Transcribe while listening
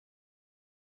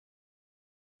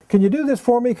can you do this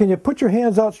for me? Can you put your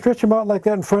hands out, stretch them out like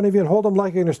that in front of you, and hold them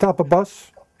like you're going to stop a bus?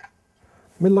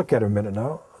 Let me look at it a minute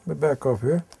now. Let me back off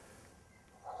here.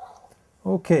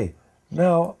 Okay,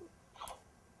 now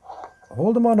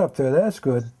hold them on up there. That's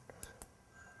good.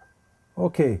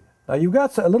 Okay, now you've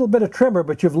got a little bit of tremor,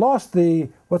 but you've lost the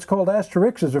what's called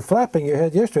asterixis or flapping you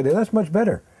had yesterday. That's much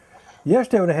better.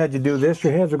 Yesterday when I had you do this,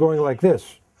 your hands are going like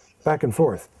this, back and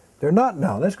forth. They're not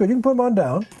now. That's good. You can put them on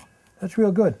down. That's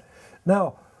real good.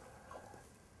 Now,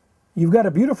 you've got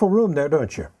a beautiful room there,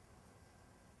 don't you?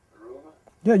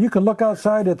 Yeah, you can look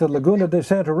outside at the Laguna de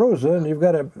Santa Rosa, and you've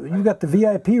got the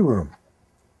VIP room.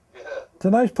 It's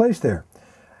a nice place there.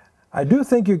 I do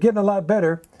think you're getting a lot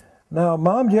better. Now,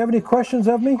 Mom, do you have any questions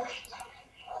of me?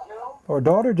 No. Or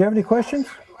daughter, do you have any questions?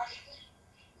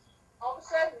 All of a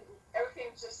sudden,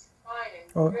 everything's just fine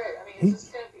and good. I mean, it's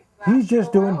just going to be he's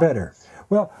just doing better.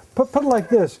 Well, put it like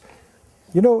this.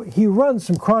 You know, he runs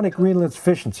some chronic renal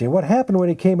insufficiency. And what happened when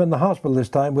he came in the hospital this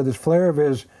time with his flare of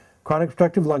his chronic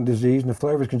obstructive lung disease and the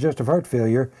flare of his congestive heart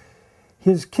failure,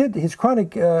 his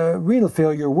chronic renal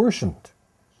failure worsened.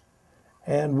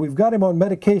 And we've got him on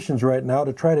medications right now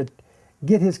to try to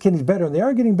get his kidneys better, and they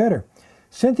are getting better.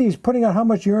 Cynthia's putting out how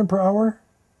much urine per hour?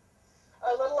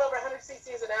 A little over 100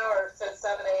 cc's an hour since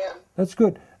 7 a.m. That's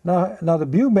good. Now the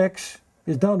Bumix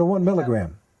is down to 1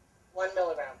 milligram. 1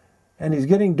 milligram. And he's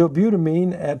getting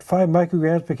dobutamine at 5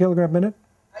 micrograms per kilogram per minute?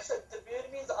 I said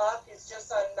dobutamine's off. He's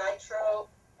just on nitro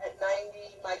at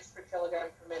 90 mics per kilogram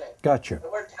per minute. Gotcha.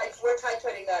 So we're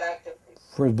titrating that actively.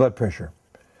 For his blood pressure.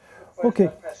 For his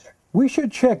blood pressure. We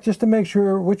should check just to make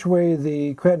sure which way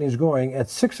the creatinine is going. At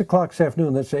 6 o'clock this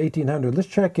afternoon, that's 1800, let's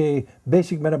check a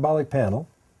basic metabolic panel.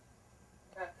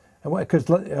 Because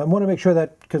I want to make sure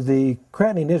that, because the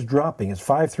creatinine is dropping. It's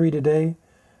 5.3 today,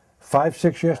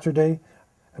 5.6 yesterday.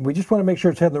 And we just want to make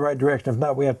sure it's heading the right direction. If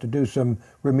not, we have to do some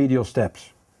remedial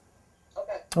steps.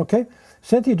 Okay. Okay.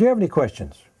 Cynthia, do you have any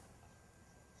questions?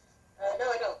 No,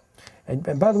 I don't.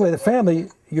 And by the way, the family,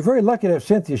 you're very lucky to have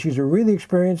Cynthia. She's a really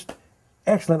experienced,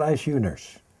 excellent ICU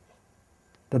nurse.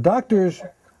 The doctors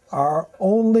are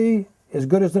only as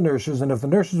good as the nurses, and if the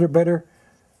nurses are better,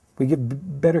 we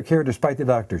give better care despite the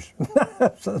doctors.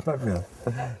 That's my feeling.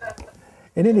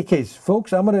 In any case,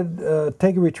 folks, I'm going to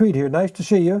take a retreat here. Nice to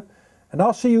see you. And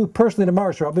I'll see you personally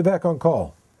tomorrow, sir. I'll be back on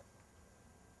call.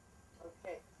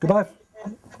 Okay. Goodbye.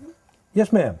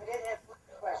 Yes, ma'am. I did have one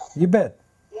question. You bet.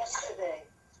 Yesterday,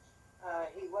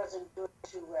 he wasn't doing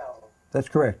too well. That's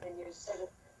correct. And you said if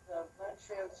the blood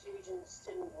transfusions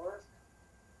didn't work,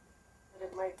 that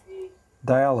it might be...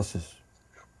 Dialysis.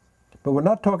 But we're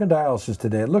not talking dialysis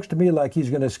today. It looks to me like he's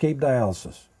going to escape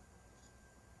dialysis,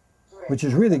 which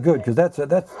is really good because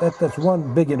that's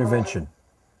one big intervention.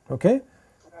 Okay?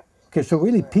 Okay, so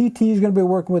really PT is going to be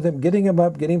working with him, getting him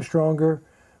up, getting him stronger,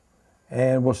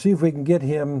 and we'll see if we can get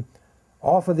him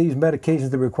off of these medications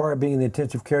that require being in the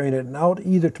intensive care unit and out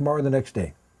either tomorrow or the next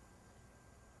day.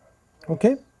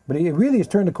 Okay? But he really has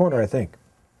turned the corner, I think.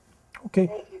 Okay.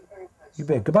 Thank you very much. You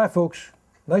bet. Goodbye, folks.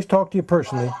 Nice talk to you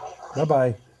personally.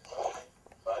 Bye-bye.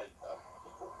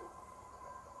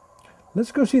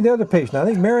 Let's go see the other patient. I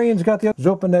think Marion's got the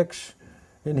Zopanex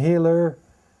inhaler.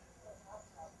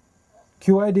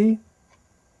 QID?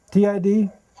 TID?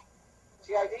 TID?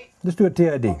 Let's do a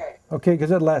TID. Okay,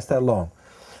 because it lasts that long.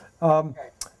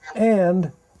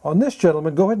 And on this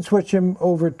gentleman, go ahead and switch him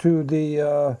over to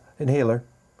the inhaler.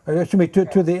 Excuse me,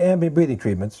 to the ambient breathing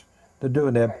treatments, the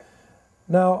Duaneb.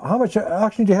 Now, how much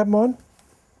oxygen do you have him on?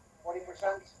 40%.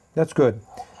 That's good.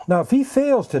 Now, if he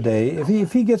fails today, if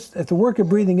the work of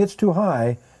breathing gets too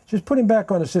high, just put him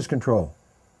back on assist control.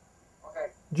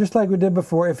 Just like we did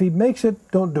before. If he makes it,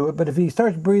 don't do it. But if he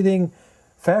starts breathing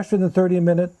faster than 30 a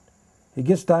minute, he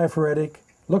gets diaphoretic,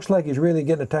 looks like he's really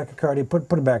getting a tachycardia,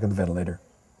 put him back in the ventilator.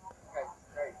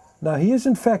 Now, he is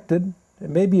infected. It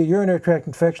may be a urinary tract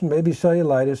infection, maybe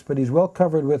cellulitis, but he's well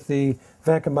covered with the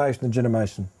vancomycin and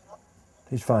gentamicin.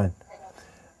 He's fine.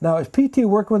 Now, is PT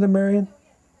working with him, Marion?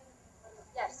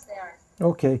 Yes, they are.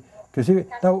 Okay.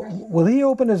 Now, will he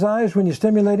open his eyes when you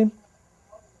stimulate him?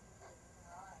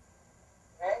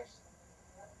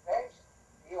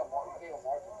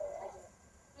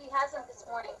 He hasn't this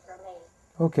morning for me.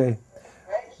 Okay.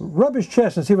 Rub his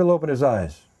chest and see if he'll open his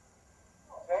eyes.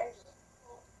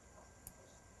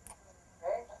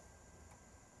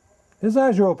 His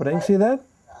eyes are opening. See that?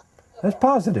 That's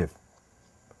positive.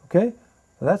 Okay?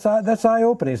 That's eye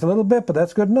opening. It's a little bit, but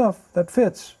that's good enough. That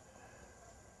fits.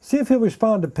 See if he'll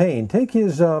respond to pain. Take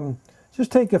his,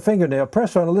 just take a fingernail,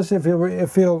 press on it, let's see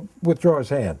if he'll withdraw his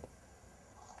hand.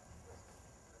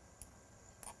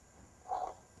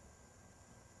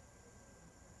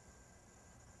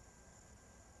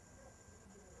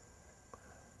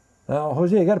 Now,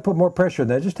 Jose, you got to put more pressure in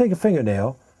there. Just take a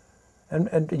fingernail,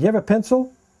 and you have a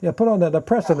pencil? Yeah, put on that. Now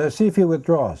press on there. See if he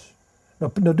withdraws. No,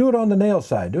 do it on the nail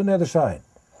side. Do it on the other side.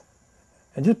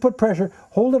 And just put pressure.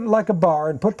 Hold it like a bar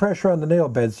and put pressure on the nail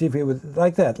bed. See if he would,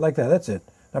 like that. That's it.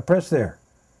 Now press there.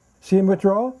 See him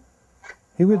withdraw?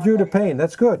 He withdrew the pain.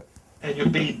 That's good. And you'll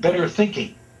be better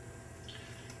thinking.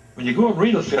 When you go on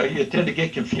renal failure, you tend to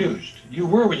get confused. You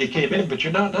were when you came in, but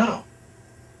you're not now.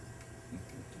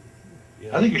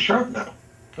 Yeah. I think you're sharp now.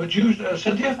 Don't you,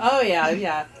 Cynthia? Oh,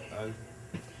 yeah.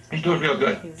 He's doing real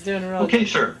good. He's doing real Okay, good.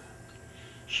 sir.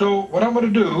 So what I'm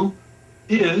going to do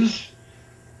is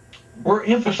we'll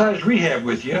emphasize rehab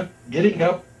with you, getting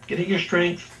up, getting your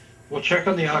strength. We'll check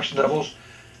on the oxygen levels.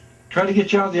 Try to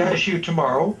get you out of the ICU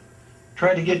tomorrow.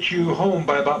 Try to get you home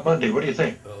by about Monday. What do you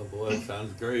think? Oh boy, that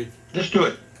sounds great. Let's do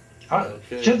it.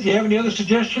 Okay. Cynthia, you have any other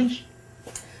suggestions?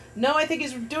 No, I think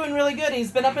he's doing really good.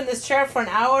 He's been up in this chair for an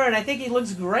hour, and I think he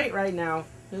looks great right now.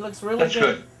 He looks really That's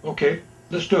good. Okay,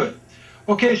 let's do it.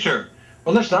 Okay, sir.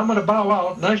 Well, listen, I'm going to bow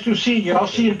out. Nice to see you. I'll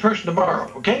see you in person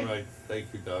tomorrow, okay? All right. Thank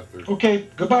you, doctor. Okay,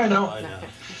 goodbye now. Bye now.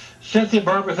 Cynthia,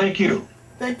 Barbara, thank you.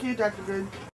 Thank you, Dr. Good.